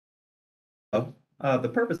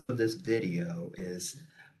The purpose of this video is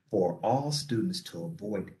for all students to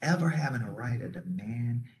avoid ever having to write a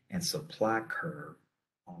demand and supply curve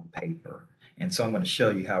on paper. And so I'm going to show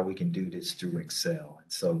you how we can do this through Excel.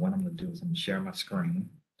 And so what I'm going to do is I'm going to share my screen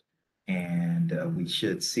and we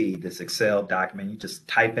should see this Excel document. You just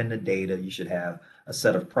type in the data. You should have a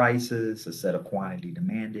set of prices, a set of quantity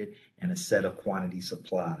demanded, and a set of quantity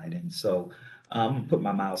supplied. And so I'm going to put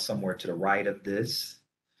my mouse somewhere to the right of this.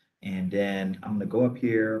 And then I'm going to go up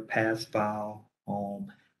here, Pass File,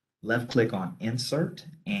 Home, left click on Insert,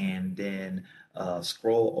 and then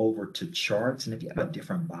scroll over to Charts. And if you have a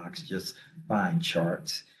different box, just find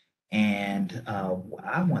Charts. And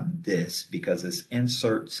I want this because it's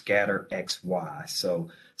Insert Scatter XY.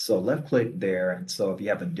 So left click there. And so if you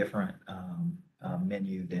have a different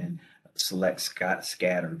menu, then select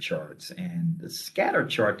scatter charts. And the scatter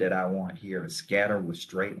chart that I want here is scatter with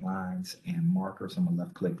straight lines and markers. I'm going to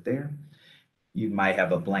left click there. You might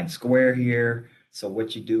have a blank square here. So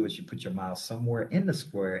what you do is you put your mouse somewhere in the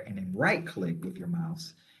square and then right click with your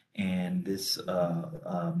mouse. And this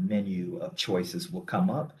menu of choices will come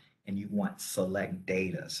up and you want select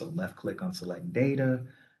data. So left click on select data.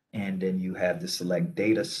 And then you have the select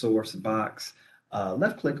data source box.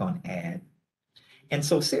 Left click on add. And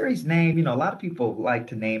so series name, a lot of people like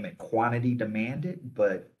to name it quantity demanded,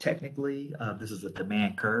 but technically this is a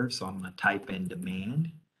demand curve. So I'm going to type in demand.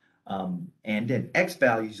 And then X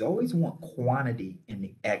values, you always want quantity in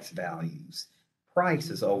the X values. Price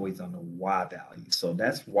is always on the Y value. So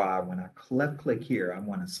that's why when I left click here, I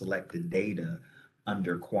want to select the data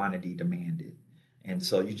under quantity demanded. And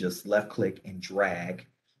so you just left click and drag,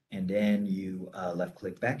 and then you left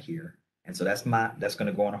click back here. And so that's going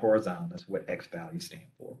to go on a horizontal. That's what X values stand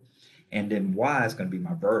for. And then Y is going to be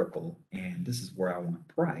my vertical. And this is where I want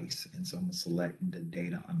price. And so I'm going to select the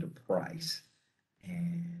data under price.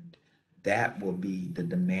 And that will be the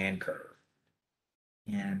demand curve.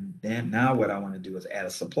 And then now what I want to do is add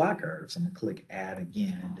a supply curve. So I'm going to click add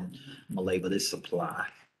again. And then I'm going to label this supply.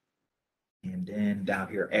 And then down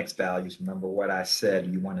here, X values, remember what I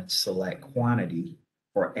said, you want to select quantity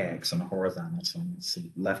for X on the horizontal. So I'm going to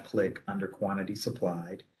left click under quantity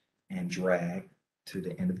supplied and drag to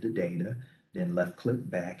the end of the data. Then left click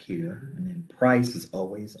back here. And then price is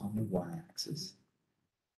always on the Y axis.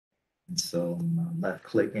 And so left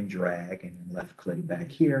click and drag and then left click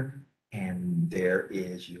back here. And there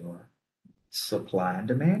is your supply and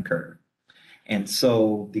demand curve. And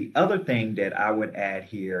so the other thing that I would add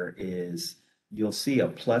here is you'll see a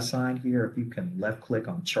plus sign here. If you can left click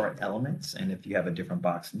on chart elements, and if you have a different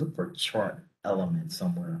box, look for chart elements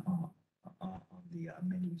somewhere on the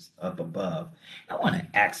menus up above. I want an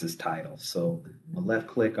axis title. So I'm gonna left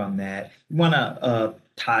click on that. You want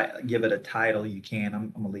to give it a title, you can.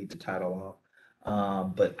 I'm gonna leave the title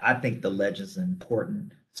off. But I think the legend is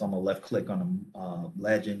important. So I'm gonna left click on the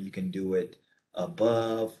legend. You can do it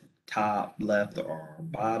above, top, left, or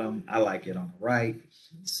bottom. I like it on the right.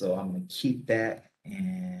 So I'm going to keep that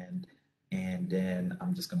and then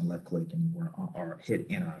I'm just going to left click anywhere or hit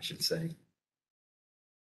enter, I should say.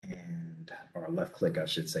 And or left click, I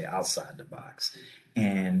should say, outside the box.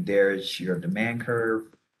 And there's your demand curve.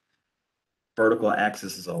 Vertical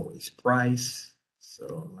axis is always price.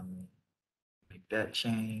 So let me make that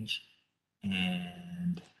change.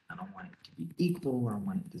 And I don't want it to be equal. I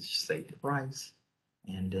want it to say price.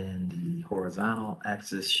 And then the horizontal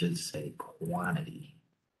axis should say quantity.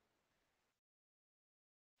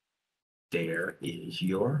 There is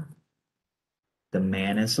your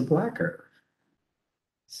demand and supply curve.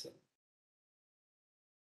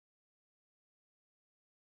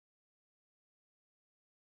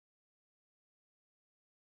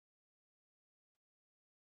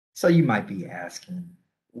 So you might be asking,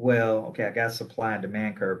 well, okay, I got supply and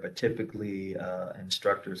demand curve, but typically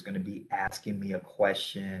instructor is going to be asking me a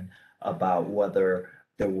question about whether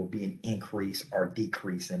there will be an increase or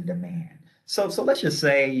decrease in demand. So let's just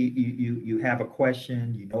say you have a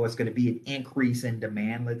question, you know it's going to be an increase in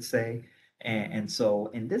demand, let's say. And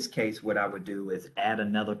so in this case, what I would do is add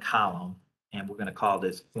another column, and we're going to call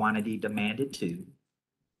this quantity demanded to.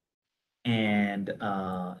 And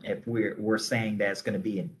if we're saying that it's going to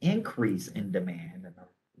be an increase in demand, and I'm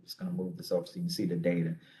just going to move this over so you can see the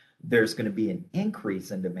data, there's going to be an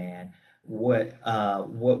increase in demand. What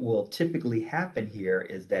will typically happen here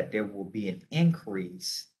is that there will be an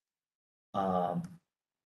increase um,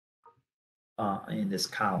 in this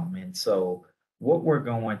column. And so what we're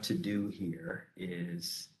going to do here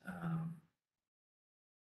is,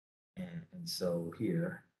 and so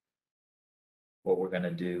here, what we're going to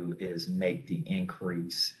do is make the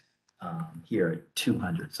increase here at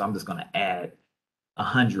 200. So I'm just going to add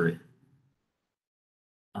 100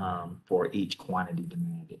 for each quantity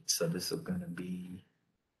demanded. So this is going to be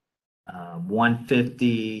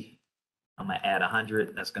 150. I'm going to add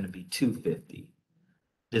 100. That's going to be 250.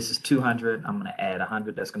 This is 200. I'm going to add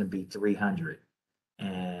 100. That's going to be 300,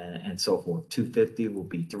 and so forth. 250 will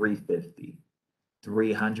be 350.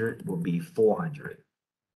 300 will be 400.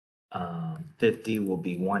 50 will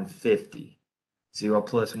be 150. 0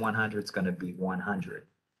 plus 100 is going to be 100.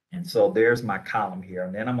 And so there's my column here.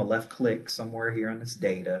 And then I'm going to left click somewhere here in this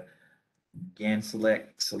data. Again,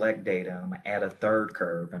 select data. I'm going to add a third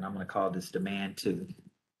curve, and I'm going to call this demand 2.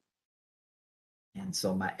 And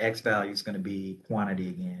so my X value is going to be quantity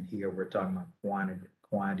again. Here we're talking about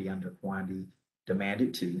quantity under quantity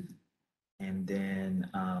demanded 2. And then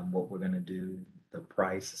what we're going to do, the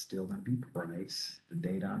price is still going to be price, the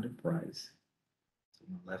data under price. So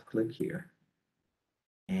I'm going to left click here.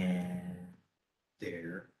 And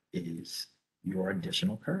there is your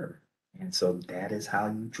additional curve. And so that is how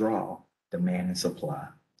you draw demand and supply.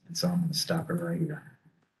 And so I'm going to stop it right here.